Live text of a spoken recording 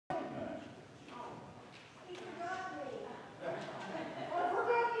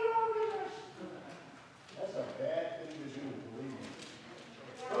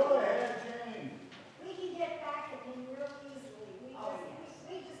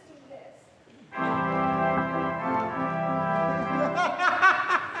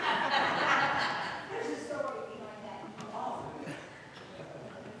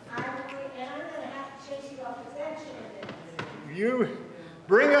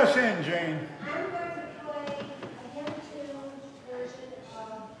us in, Jane. I'm going to play a hymn tune version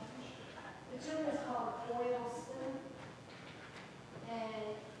of, the tune is called Boylston.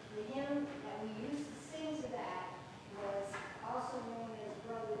 And the hymn that we used to sing to that was also known as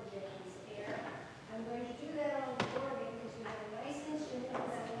Brother James Air. I'm going to do that on the organ because we have a nice instrument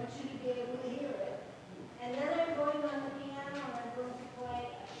and I want you to be able to hear it. And then I'm going on the piano and I'm going to play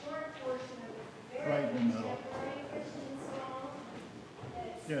a short portion of a very contemporary Christian song.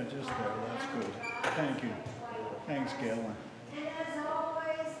 Yeah, just there. That's good. Thank you. Thanks, Gail. And as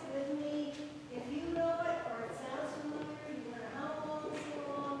always, with me, if you know it or it sounds familiar, you want to hum along, sing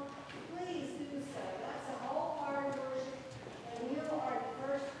along, please do so. That's a whole part version, and you are the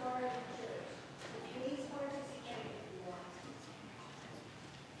first part of the church. So please participate if you want.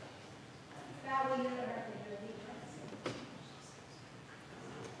 Valerie, you don't have to do it.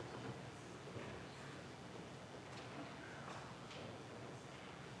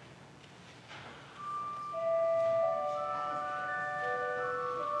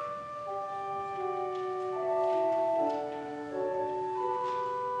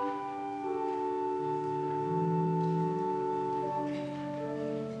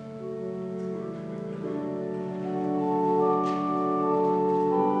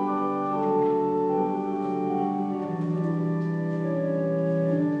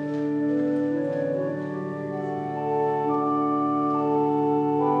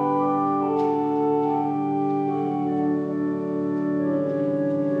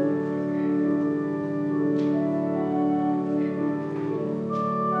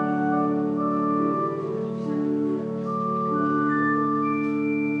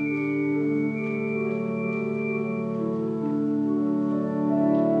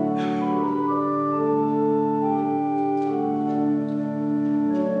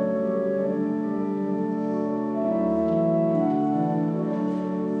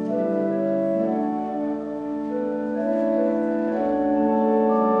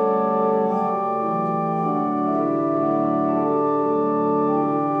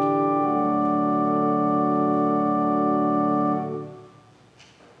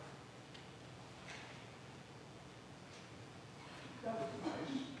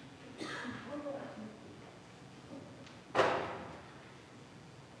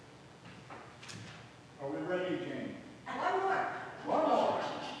 Are we ready, Jane? One more. One more.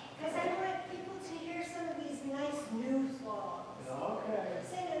 Because I want people to hear some of these nice new songs. Okay.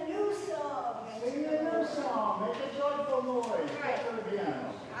 Sing a new song. Sing a new song. Make a joyful noise. Right. Go to the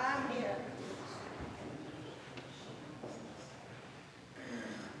piano. I'm here.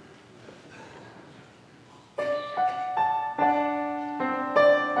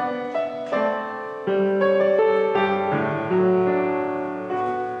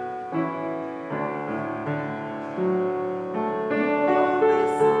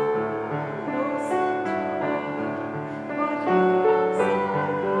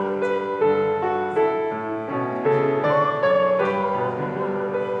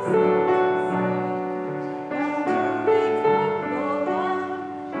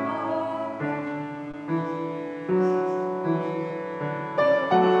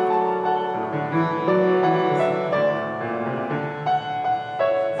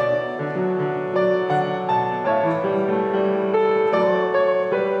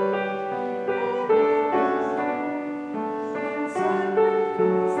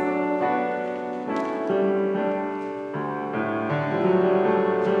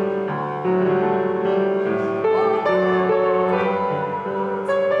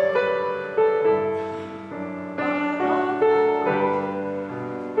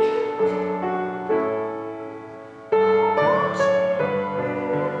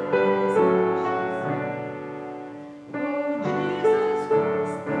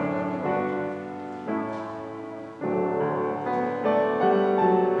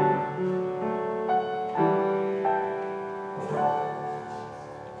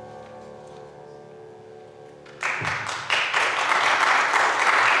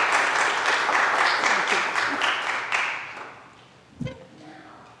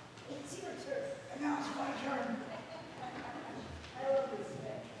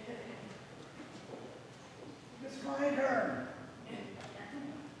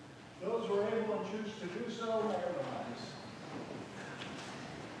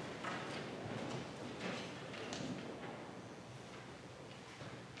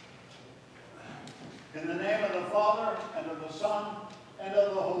 In the name of the Father, and of the Son, and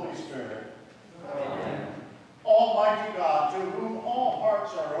of the Holy Spirit. Amen. Almighty God, to whom all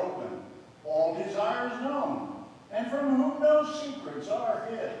hearts are open, all desires known, and from whom no secrets are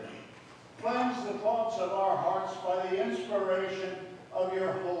hid, cleanse the thoughts of our hearts by the inspiration of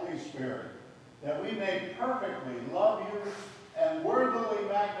your Holy may perfectly love you and worthily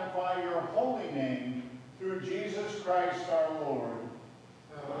magnify your holy name through Jesus Christ our Lord.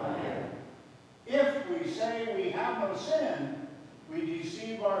 Amen. If we say we have no sin, we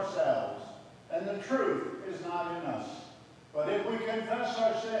deceive ourselves, and the truth is not in us. But if we confess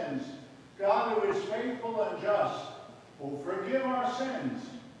our sins, God, who is faithful and just, will forgive our sins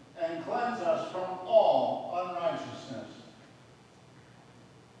and cleanse us from all unrighteousness.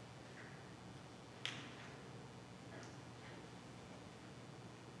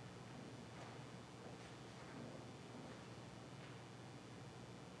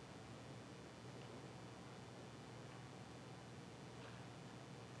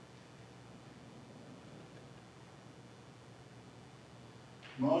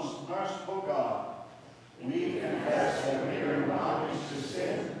 Most merciful God, we confess that we are in bondage to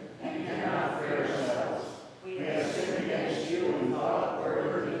sin and cannot free ourselves. We have sinned against you in thought,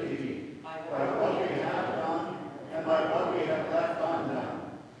 word, and deed, by what we have done and by what we have left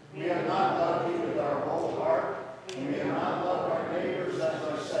undone. We have not loved you with our whole heart, and we have not loved our neighbors as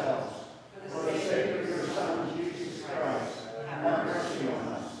ourselves. For the sake of your Son, Jesus Christ, have mercy on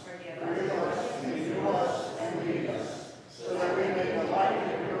us. Forgive us, renew us, and lead us, so that we may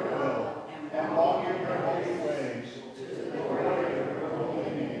delight in your will and walk in your holy ways, to the glory of your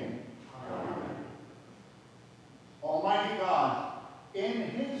holy name. Amen. Almighty God, in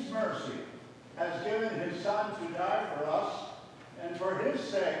his mercy, has given his Son to die for us, and for his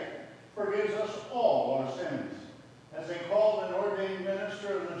sake forgives us all our sins. As a called and ordained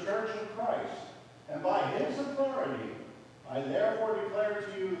minister of the Church of Christ, and by his authority, I therefore declare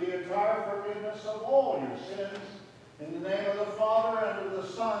to you the entire forgiveness of all your sins, in the name of the Father, and of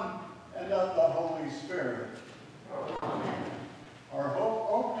the Son, and of the Holy Spirit. Amen. Our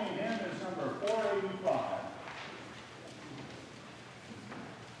opening hymn is number 485.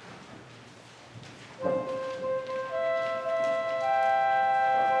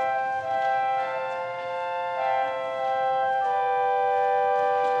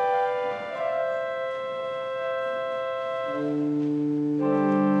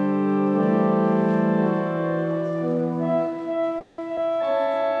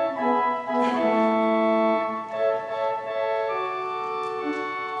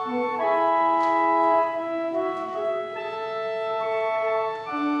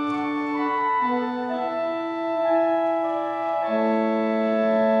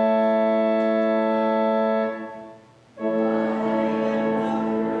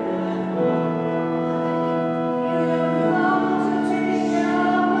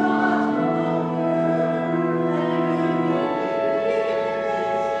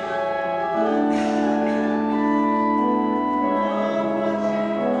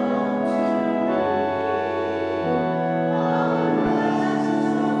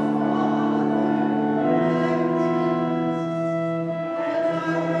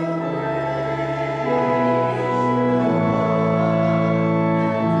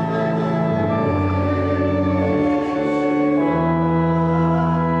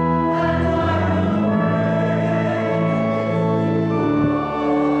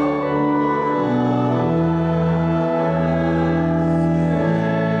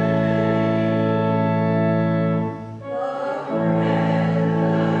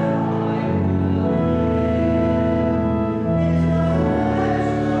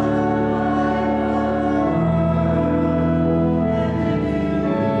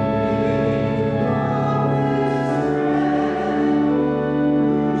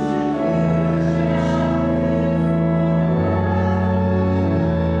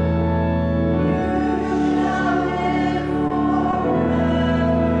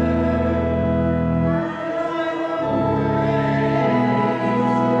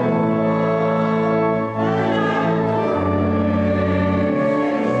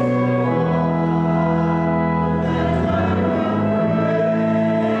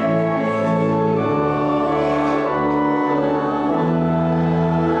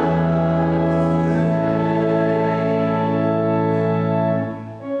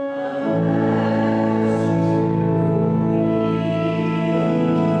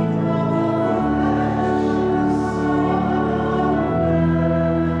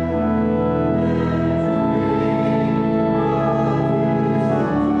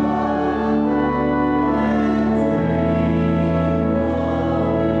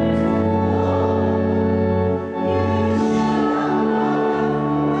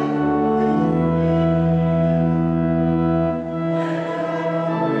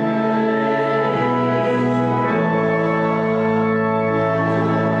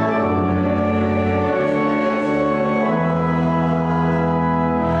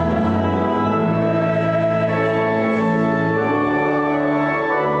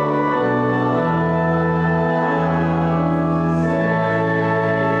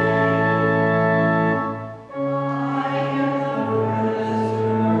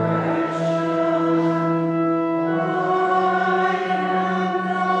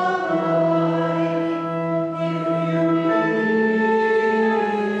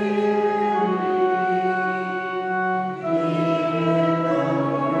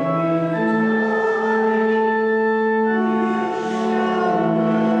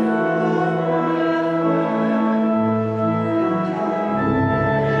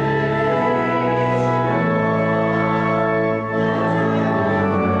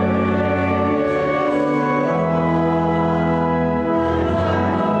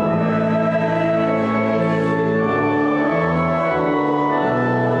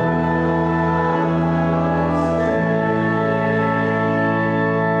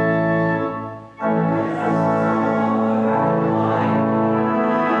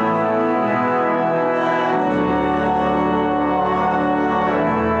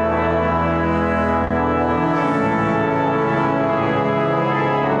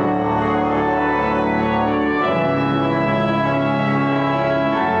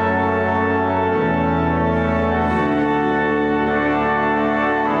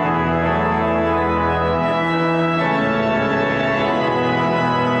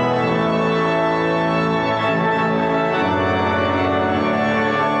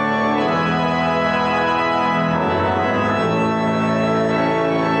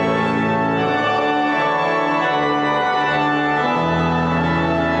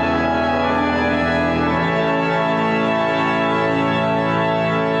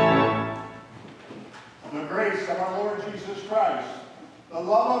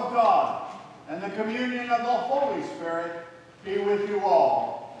 be with you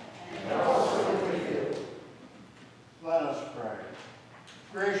all. And also with you. Let us pray.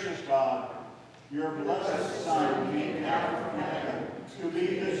 Gracious God, your blessed Son came down from heaven to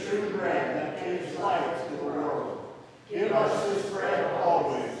be the true bread that gives life to the world. Give us this bread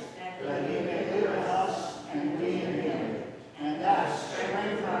always, that he may live in us and we in him, and that,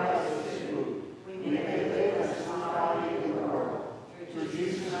 strengthen us with food, we may live as his body in the world. Through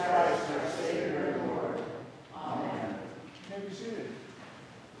Jesus Christ, our Savior and Lord. Amen. You may be seated.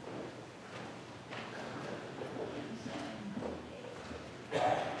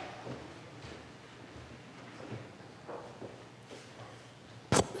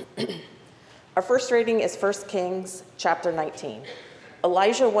 Our first reading is 1 Kings chapter 19.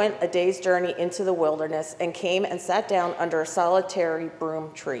 Elijah went a day's journey into the wilderness and came and sat down under a solitary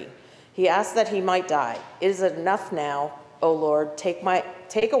broom tree. He asked that he might die. Is it enough now, O Lord? Take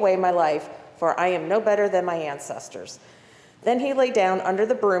away my life, for I am no better than my ancestors. Then he lay down under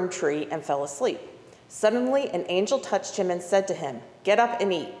the broom tree and fell asleep. Suddenly an angel touched him and said to him, "Get up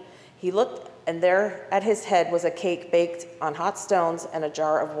and eat." He looked, and there at his head was a cake baked on hot stones and a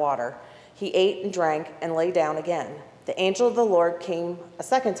jar of water. He ate and drank and lay down again. The angel of the Lord came a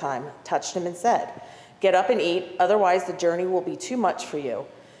second time, touched him and said, "Get up and eat, otherwise the journey will be too much for you."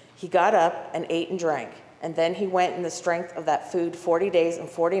 He got up and ate and drank, and then he went in the strength of that food 40 days and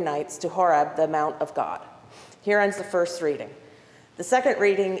 40 nights to Horeb, the mount of God. Here ends the first reading. The second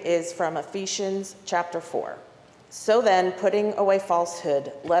reading is from Ephesians chapter 4. So then, putting away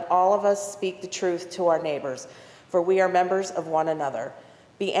falsehood, let all of us speak the truth to our neighbors, for we are members of one another.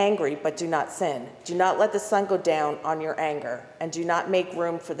 Be angry, but do not sin. Do not let the sun go down on your anger, and do not make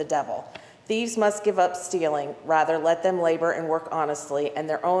room for the devil. Thieves must give up stealing. Rather, let them labor and work honestly in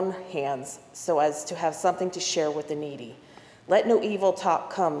their own hands, so as to have something to share with the needy. Let no evil talk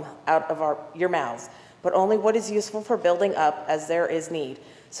come out of your mouths, but only what is useful for building up as there is need,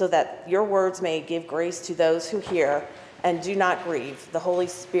 so that your words may give grace to those who hear, and do not grieve the Holy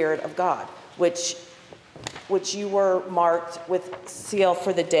Spirit of God, which you were marked with seal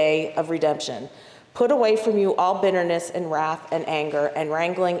for the day of redemption. Put away from you all bitterness and wrath and anger and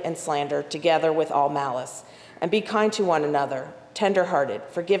wrangling and slander, together with all malice. And be kind to one another, tender-hearted,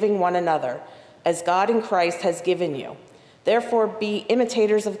 forgiving one another, as God in Christ has given you. Therefore be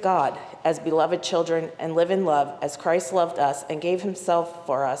imitators of God as beloved children, and live in love as Christ loved us and gave himself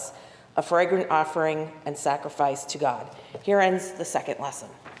for us, a fragrant offering and sacrifice to God. Here ends the second lesson.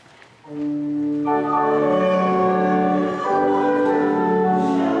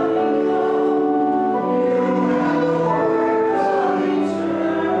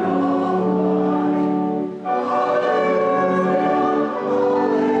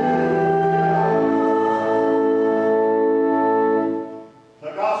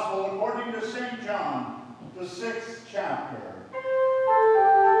 The Gospel according to St. John, the 6th chapter.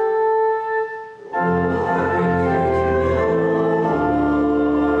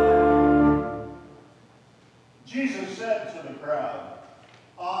 Jesus said to the crowd,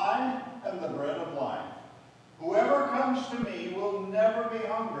 "I am the bread of life. Whoever comes to me will never be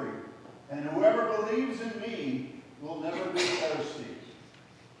hungry, and whoever believes in me will never be thirsty."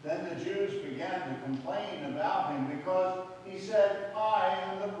 Then the Jews began to complain about him because he said, "I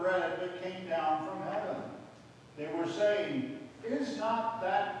am the bread that came down from heaven." They were saying, "Is not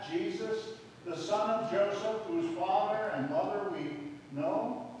that Jesus, the son of Joseph, whose father and mother we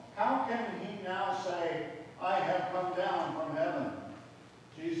know? How can he now say, 'I have come down from heaven'?"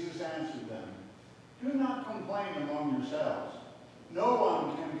 Jesus answered them, "Do not complain among yourselves. No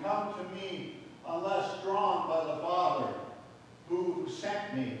one can come to me unless drawn by the Father who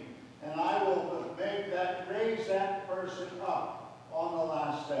sent me, and I will raise that person up on the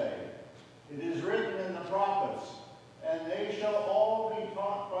last day. It is written in the prophets, and they shall all be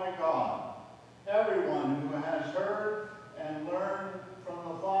taught by God. Everyone who has heard and learned from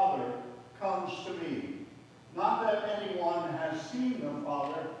the Father comes to me. Not that anyone has seen the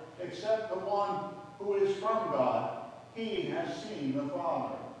Father, except the one who is from God. He has seen the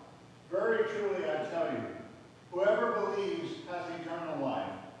Father. Very truly I tell you, whoever believes has eternal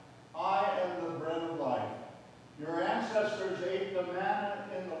life. I am the bread of life. Your ancestors ate the manna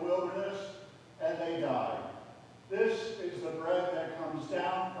in the wilderness, and they died. This is the bread that comes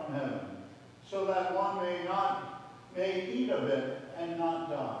down from heaven, so that one may eat of it and not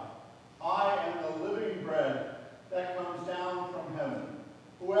die. I am the living bread that comes down from heaven.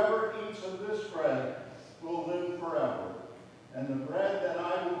 Whoever eats of this bread will live forever. And the bread that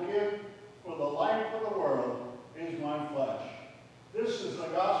I will give for the life of the world is my flesh." This is the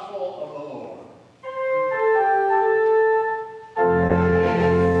gospel of the Lord.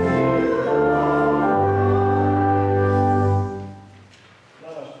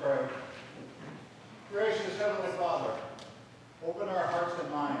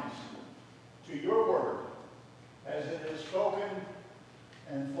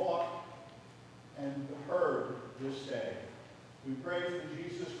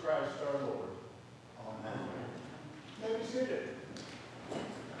 Jesus Christ our Lord. Amen. You may be seated.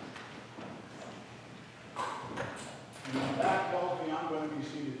 And the back tells me I'm going to be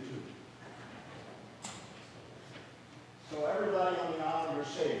seated too. So everybody on the aisle, you're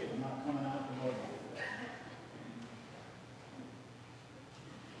safe. I'm not coming out the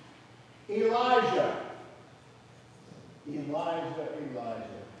door. Elijah. Elijah.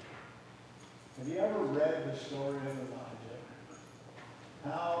 Have you ever read the story of Elijah?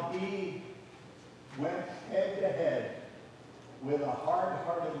 How he went head to head with a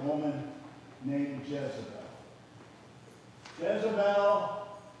hard-hearted woman named Jezebel. Jezebel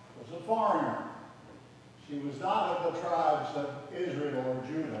was a foreigner. She was not of the tribes of Israel or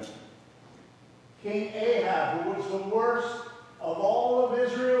Judah. King Ahab, who was the worst of all of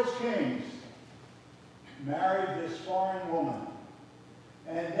Israel's kings, married this foreign woman.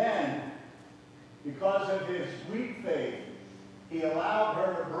 And then, because of his weak faith, he allowed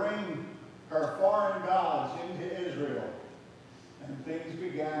her to bring her foreign gods into Israel. And things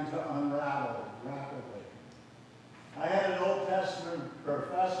began to unravel rapidly. I had an Old Testament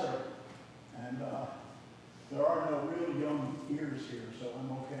professor, and there are no real young ears here, so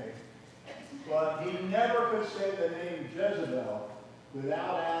I'm okay. But he never could say the name Jezebel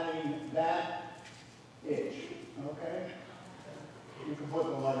without adding that itch, okay? You can put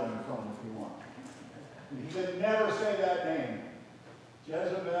the letter in front if you want. He could never say that name.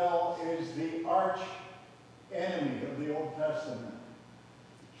 Jezebel is the arch enemy of the Old Testament.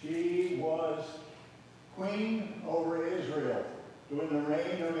 She was queen over Israel during the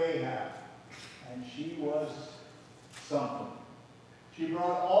reign of Ahab, and she was something. She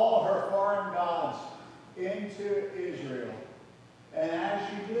brought all her foreign gods into Israel, and as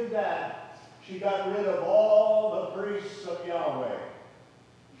she did that, she got rid of all the priests of Yahweh.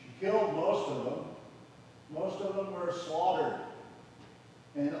 She killed most of them. Most of them were slaughtered.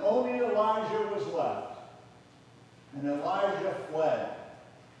 And only Elijah was left. And Elijah fled.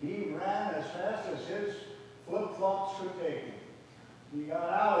 He ran as fast as his flip-flops could take him. He got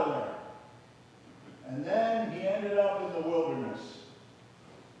out of there. And then he ended up in the wilderness.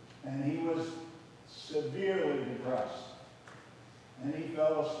 And he was severely depressed. And he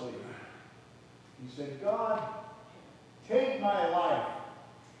fell asleep. He said, God, take my life.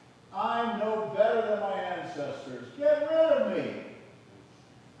 I'm no better than my ancestors. Get rid of me.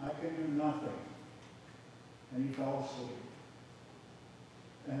 I can do nothing. And he fell asleep.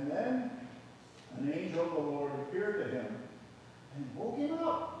 And then an angel of the Lord appeared to him and woke him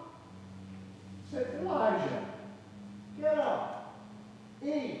up. He said, Elijah, get up,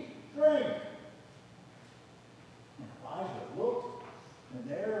 eat, drink. And Elijah looked, and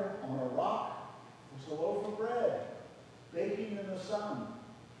there on a rock was a loaf of bread, baking in the sun,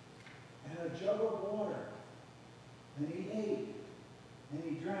 and a jug of water. And he ate, and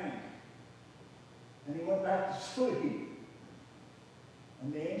he drank, and he went back to sleep.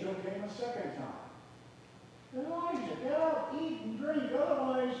 And the angel came a second time. Elijah, get up, eat, and drink,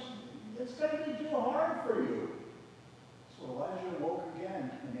 otherwise it's going to be too hard for you. So Elijah woke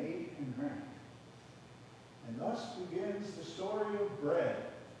again and ate and drank. And thus begins the story of bread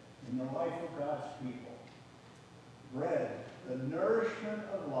in the life of God's people. Bread, the nourishment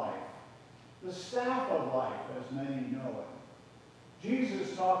of life, the staff of life, as many know it.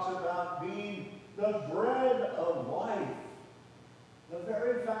 Jesus talks about being the bread of life, the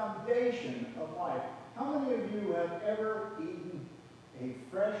very foundation of life. How many of you have ever eaten a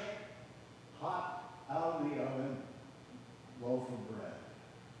fresh, hot, out of the oven loaf of bread?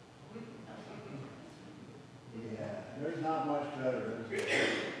 Yeah, there's not much better, is there?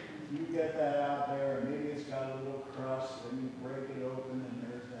 You get that out there, and maybe it's got a little crust, and you break it open, and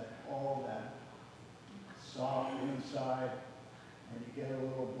there's all that soft inside, and you get a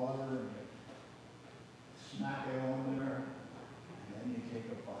little butter, and you smack it on there, and then you take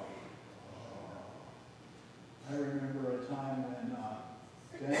a bite. Oh. I remember a time when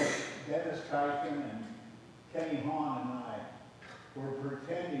Dennis Kuyken and Kenny Hahn and I were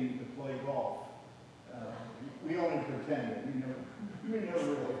pretending to play golf. We only pretended, we never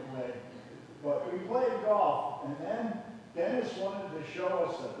really played. But we played golf, and then Dennis wanted to show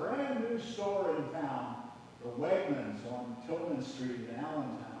us a brand new store in town, the Wegmans on Tillman Street in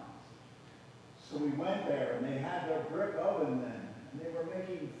Allentown. So we went there, and they had their brick oven then, and they were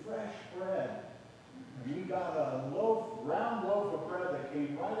making fresh bread. And we got a round loaf of bread that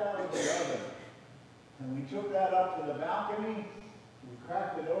came right out of the oven. And we took that up to the balcony, we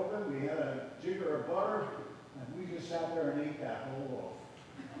cracked it open, we had a jigger of butter, and we just sat there and ate that whole loaf.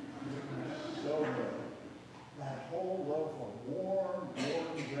 It was so good. That whole loaf of warm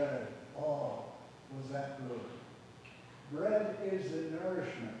bread. Oh, was that good. bread is the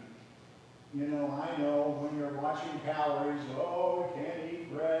nourishment. You know, I know when you're watching calories, oh, we can't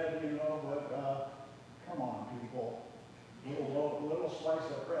eat bread, you know, but come on, people. Little slice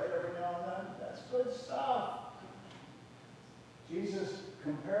of bread every now and then, that's good stuff. Jesus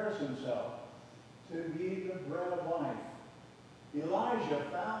compares himself to be the bread of life. Elijah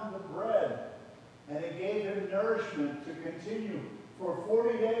found the bread, and it gave him nourishment to continue for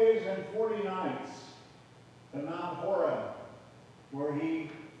 40 days and 40 nights to Mount Horeb, where he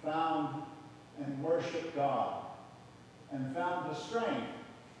found and worshiped God, and found the strength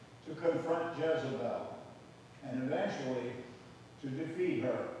to confront Jezebel, and eventually to defeat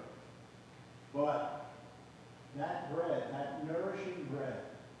her. But that bread, that nourishing bread,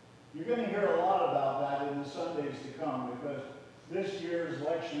 you're going to hear a lot about that in the Sundays to come, because this year's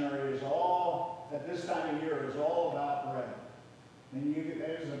lectionary is all, at this time of year, is all about bread. And you,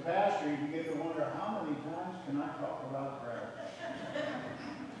 as a pastor, you begin to wonder, how many times can I talk about bread?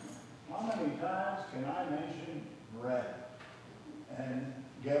 How many times can I mention bread and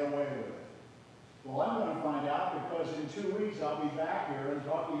get away with it? Well, I'm going to find out, because in 2 weeks I'll be back here and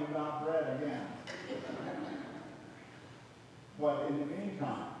talking about bread again. But in the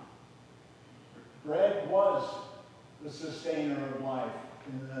meantime, bread was the sustainer of life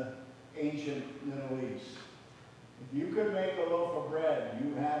in the ancient Middle East. If you could make a loaf of bread,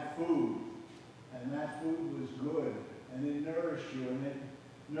 you had food, and that food was good, and it nourished you, and it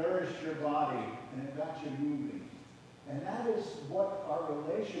nourished your body, and it got you moving. And that is what our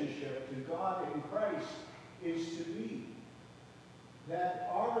relationship to God in Christ is to be. That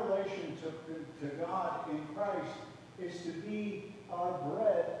our relationship to God in Christ is to be our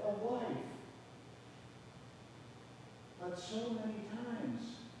bread of life. But so many times,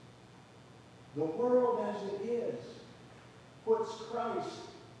 the world as it is puts Christ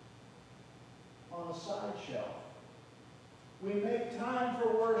on a side shelf. We make time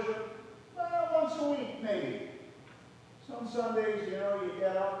for worship, well, once a week maybe. Some Sundays, you know, you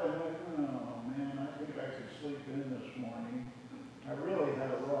get up and like, oh man, I think I could sleep in this morning. I really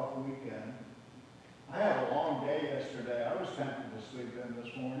had a rough weekend. I had a long day yesterday. I was tempted to sleep in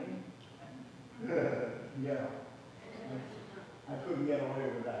this morning. Yeah. I couldn't get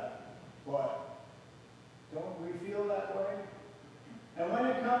away with that. But don't we feel that way? And when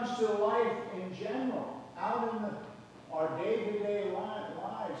it comes to life in general, out in our day-to-day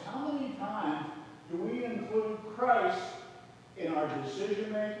lives, how many times do we include Christ in our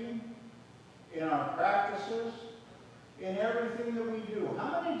decision-making, in our practices, in everything that we do?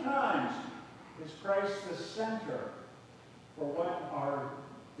 How many times is Christ the center for what our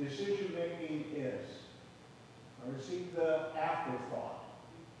decision-making is? Or is he the afterthought?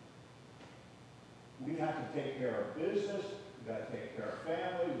 We have to take care of business, we've got to take care of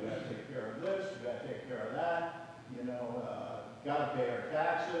family, we've got to take care of this, we've got to take care of that, you know, got to pay our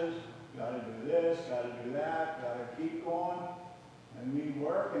taxes, got to do this, got to do that, got to keep going. And we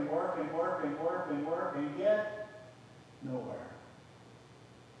work and work and work and work and work and get nowhere.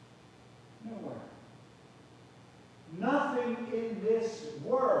 Nowhere. Nothing in this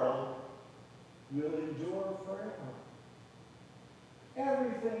world will endure forever.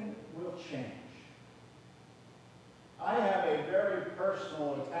 Everything will change. I have a very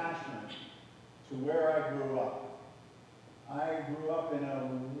personal attachment to where I grew up. I grew up in a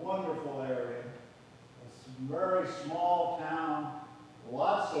wonderful area, a very small town,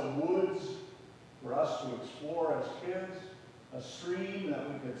 lots of woods for us to explore as kids, a stream that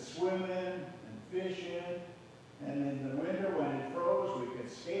we could swim in and fish in, and in the winter when it froze, we could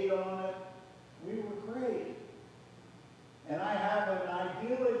skate on it. We were great. And I have an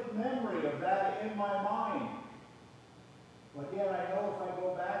idyllic memory of that in my mind. But yet I know if I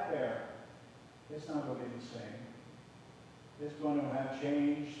go back there, it's not going to be the same. It's going to have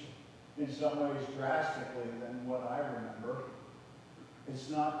changed in some ways drastically than what I remember. It's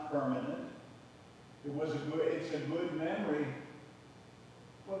not permanent. It's a good memory,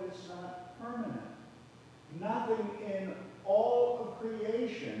 but it's not permanent. Nothing in all of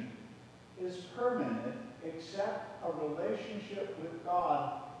creation is permanent except a relationship with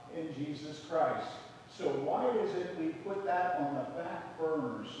God in Jesus Christ. So why is it we put that on the back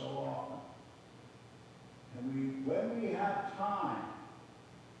burner so often? And when we have time,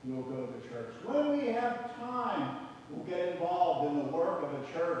 we'll go to church. When we have time, we'll get involved in the work of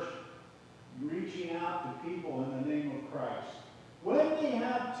a church, reaching out to people in the name of Christ. When we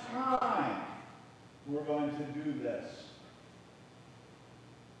have time, we're going to do this.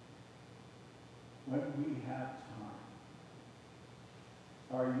 When we have time.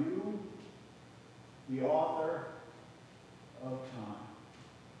 Are you the author of time?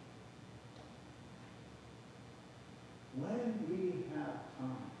 when we have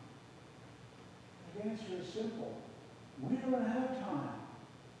time. The answer is simple. We don't have time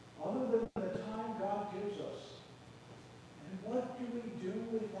other than the time God gives us. And what do we do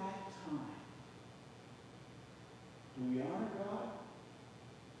with that time? Do we honor God?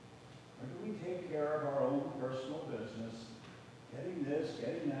 Or do we take care of our own personal business, getting this,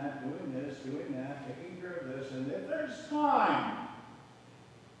 getting that, doing this, doing that, taking care of this, and if there's time,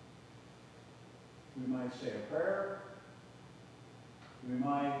 we might say a prayer, we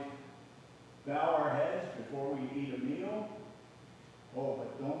might bow our heads before we eat a meal. Oh,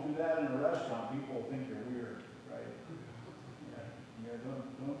 but don't do that in a restaurant. People will think you're weird, right? Yeah,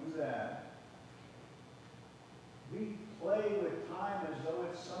 don't do that. We play with time as though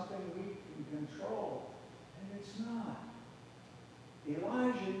it's something we can control, and it's not.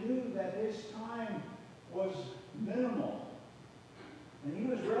 Elijah knew that his time was minimal, and he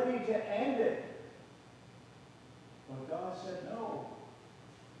was ready to end it. But God said, no,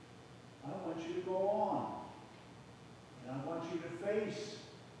 I want you to go on, and I want you to face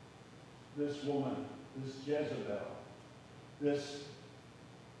this woman, this Jezebel, this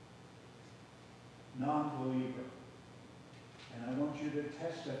non-believer. And I want you to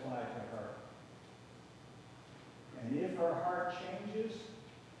testify to her. And if her heart changes,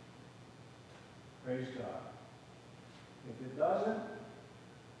 praise God. If it doesn't,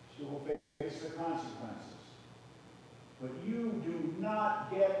 she will face the consequences. But you do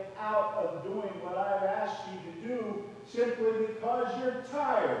not get out of doing what I've asked you to do simply because you're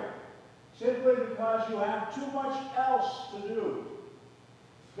tired, simply because you have too much else to do.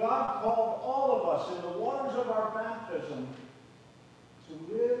 God called all of us in the waters of our baptism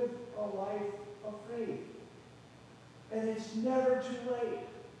to live a life of faith. And it's never too late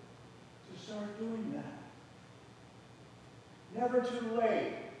to start doing that. Never too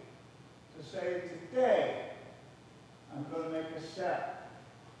late to say, today, I'm going to make a step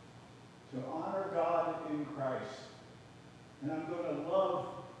to honor God in Christ. And I'm going to love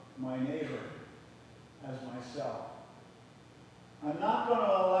my neighbor as myself. I'm not going to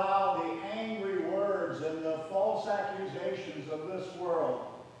allow the angry words and the false accusations of this world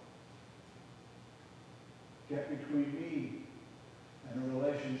get between me and a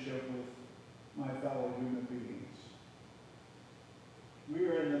relationship with my fellow human beings. We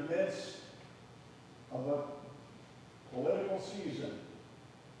are in the midst of a political season,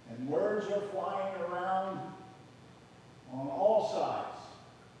 and words are flying around on all sides.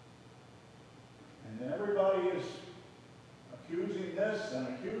 And everybody is accusing this and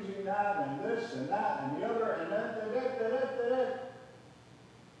accusing that and this and that and the other and that.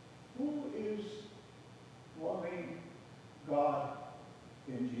 Who is loving God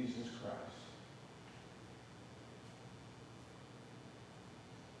in Jesus Christ?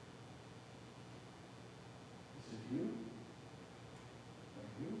 Is it you? Or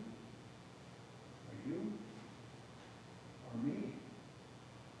you? Or you? Or me?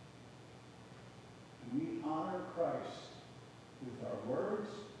 Do we honor Christ with our words,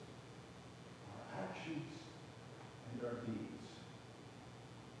 our actions, and our deeds?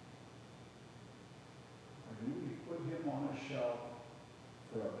 Or do we put him on a shelf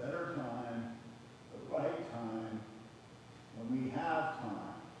for a better time, the right time, when we have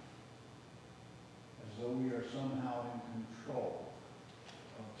time, as though we are somehow in control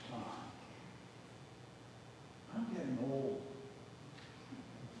of time? I'm getting old.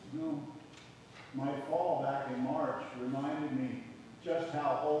 You know, my fall back in March reminded me just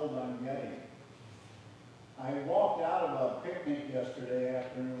how old I'm getting. I walked out of a picnic late yesterday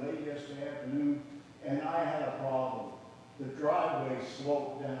afternoon, and I had a problem. The driveway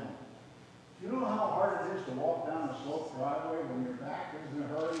sloped down. Do you know how hard it is to walk down a sloped driveway when your back isn't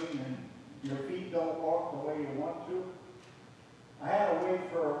hurting and your feet don't walk the way you want to? I had to wait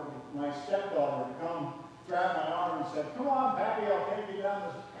for my stepdaughter to come grab my arm and said, "Come on, Pappy, I'll take you down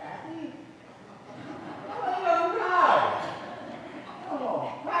this." Pappy? I'm a young guy.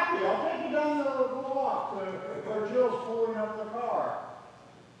 Oh, Pappy, I'll take you down the walk where Jill's pulling up the car.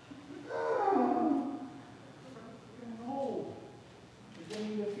 Oh, getting old.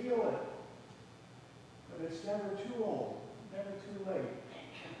 Beginning to feel it. But it's never too old, never too late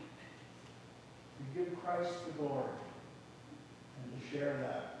to give Christ the glory and to share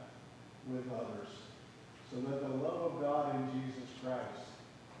that with others, so that the love of God in Jesus Christ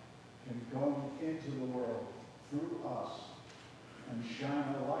can go into the world through us and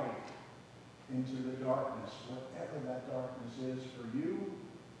shine a light into the darkness, whatever that darkness is for you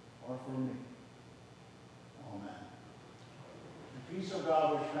or for me. Amen. The peace of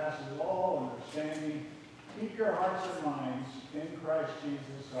God which passes all understanding, keep your hearts and minds in Christ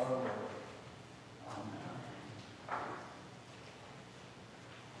Jesus our Lord. Amen.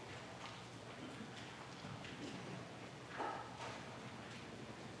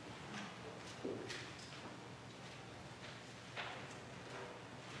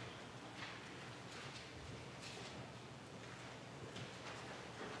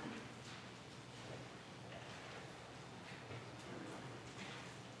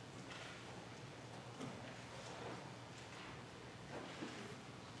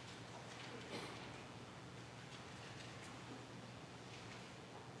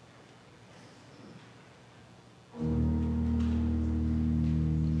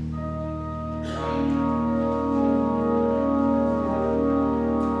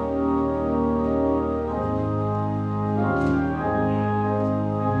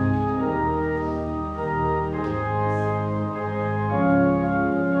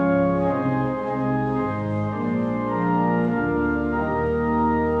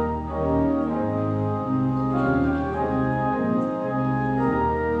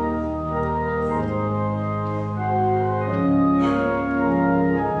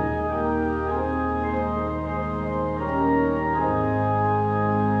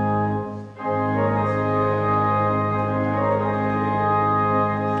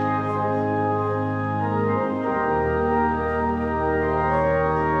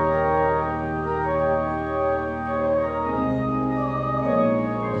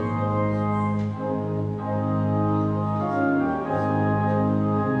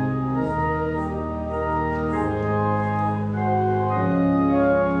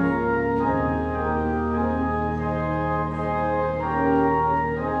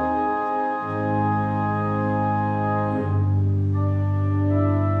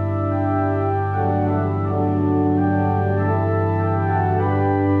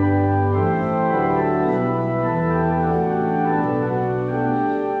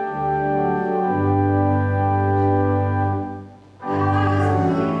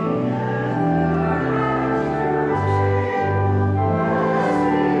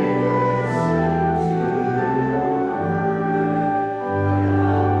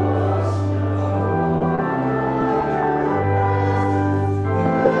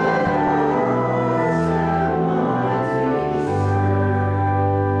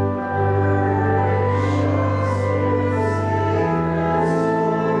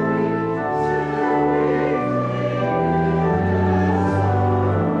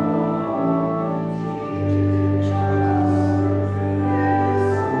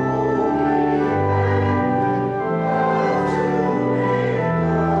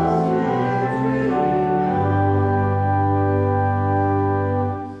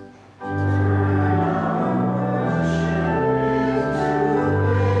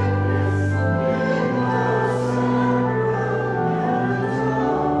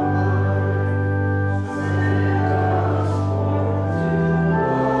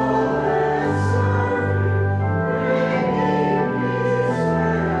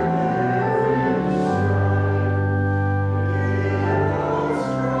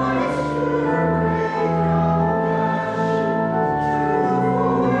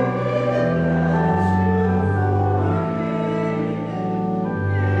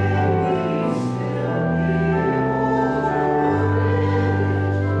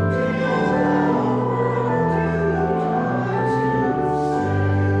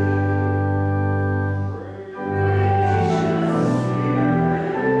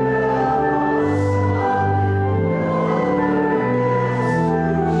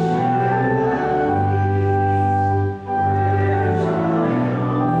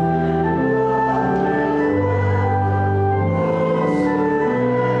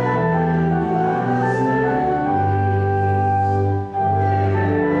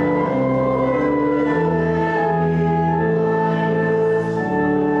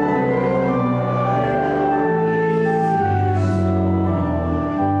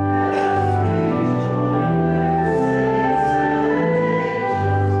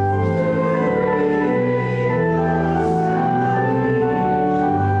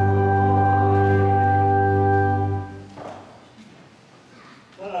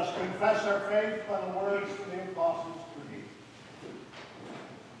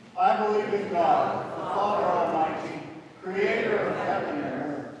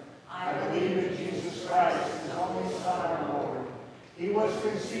 He was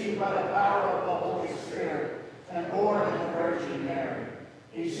conceived by the power of the Holy Spirit and born of the Virgin Mary.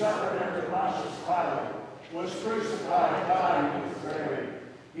 He suffered under Pontius Pilate, was crucified, died, and was buried.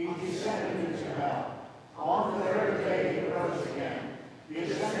 He descended into hell. On the third day he rose again. He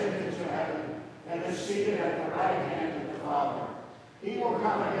ascended into heaven and is seated at the right hand of the Father. He will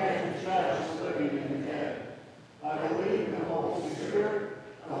come again to judge the living and the dead. I believe in the Holy Spirit,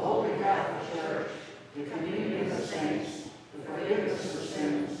 the Holy Catholic Church, the communion of saints, the forgiveness of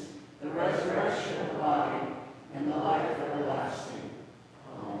sins, the resurrection of the body, and the life everlasting.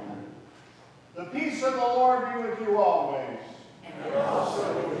 Amen. The peace of the Lord be with you always. And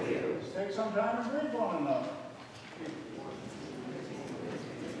also with you. Let's take some time to greet one another.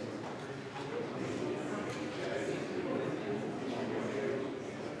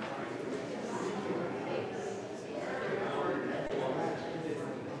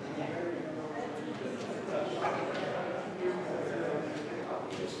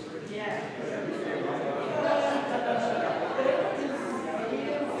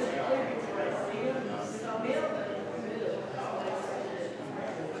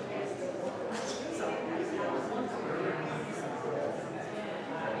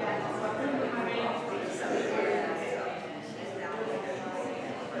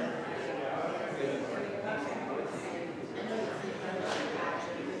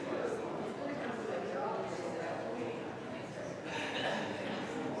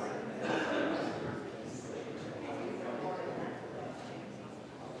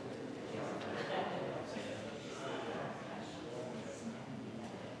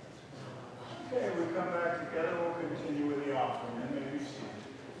 Okay, we come back together. We'll continue with the offering. And may be seated.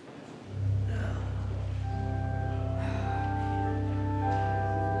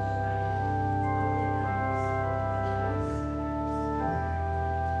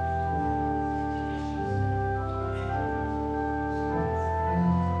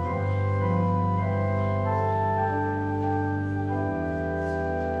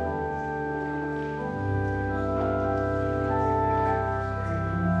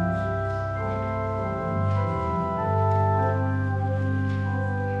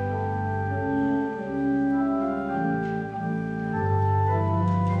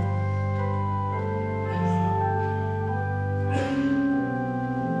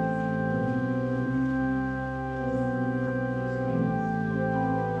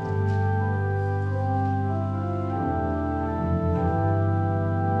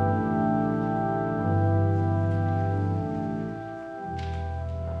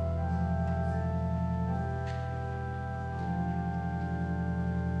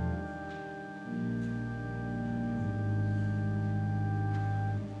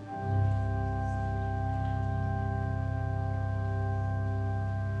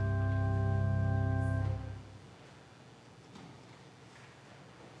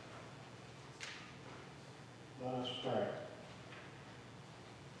 Let us pray.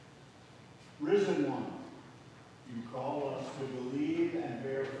 Risen One, you call us to believe and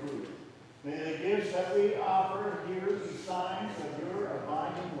bear fruit. May the gifts that we offer here be signs of your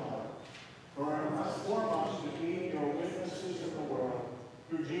abiding love. Form us to be your witnesses in the world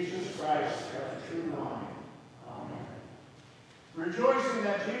through Jesus Christ, our true vine. Amen. Rejoicing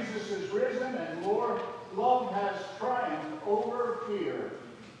that Jesus is risen and Lord, love has triumphed over fear.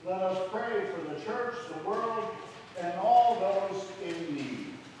 Let us pray for the church, the world, and all those in need.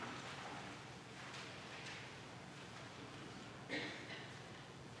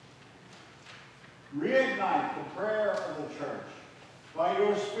 Reignite the prayer of the church by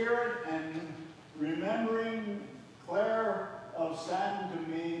your Spirit, and remembering Clare of San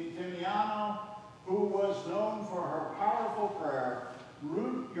Dimiano, who was known for her powerful prayer,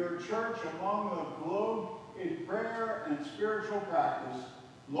 root your church among the globe in prayer and spiritual practice.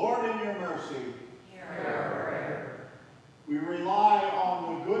 Lord, in your mercy, Hear our prayer. we rely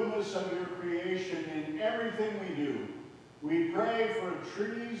on the goodness of your creation in everything we do. We pray for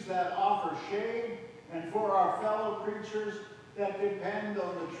trees that offer shade and for our fellow creatures that depend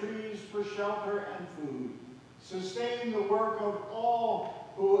on the trees for shelter and food. Sustain the work of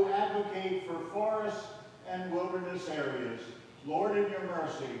all who advocate for forests and wilderness areas. Lord, in your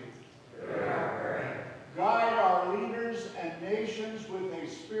mercy, Hear our prayer. guide our leaders and nations with a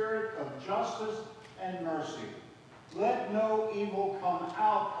spirit of justice and mercy. Let no evil come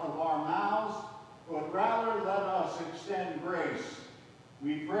out of our mouths, but rather let us extend grace.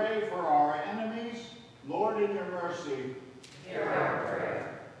 We pray for our enemies. Lord, in your mercy, Hear our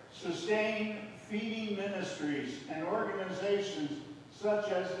prayer. sustain feeding ministries and organizations such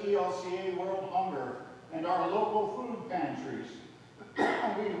as ELCA World Hunger and our local food pantries.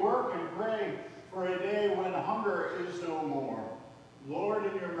 We work and pray for a day when hunger is no more. Lord,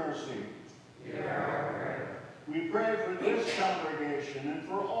 in your mercy, hear our prayer. we pray for this congregation and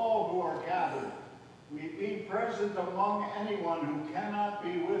for all who are gathered. We be present among anyone who cannot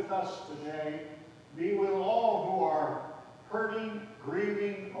be with us today. Be with all who are hurting,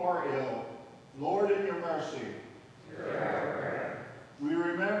 grieving, or ill. Lord, in your mercy, Hear our prayer. we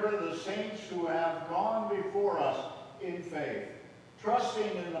remember the saints who have gone before us in faith.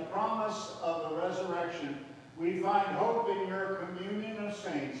 Trusting in the promise of the resurrection, we find hope in your communion of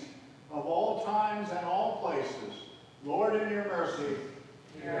saints of all times and all places. Lord, in your mercy,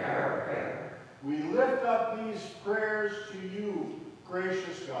 Hear our prayer. we lift up these prayers to you,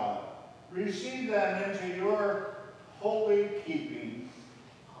 gracious God. Receive them into your holy keeping.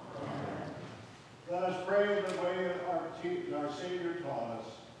 Let us pray the way our Savior taught us.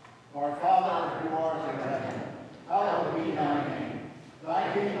 Our Father, who art in heaven, hallowed be thy name.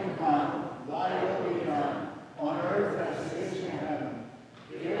 Thy kingdom come, thy will be done, on earth as it is in heaven.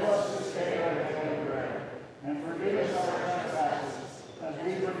 Give us this day our daily bread, and forgive us our trespasses, as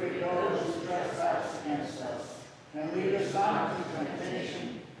we forgive those who trespass against us. And lead us not into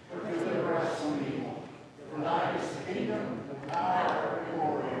temptation, but deliver us from evil. For thine is the kingdom, the power, and the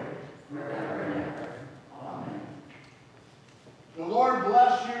glory, forever and ever. Amen. The Lord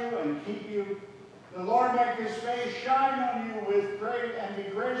bless you and keep you. The Lord make his face shine on you with great and be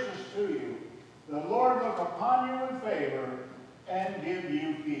gracious to you. The Lord look upon you in favor and give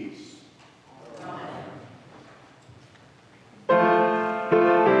you peace. Amen.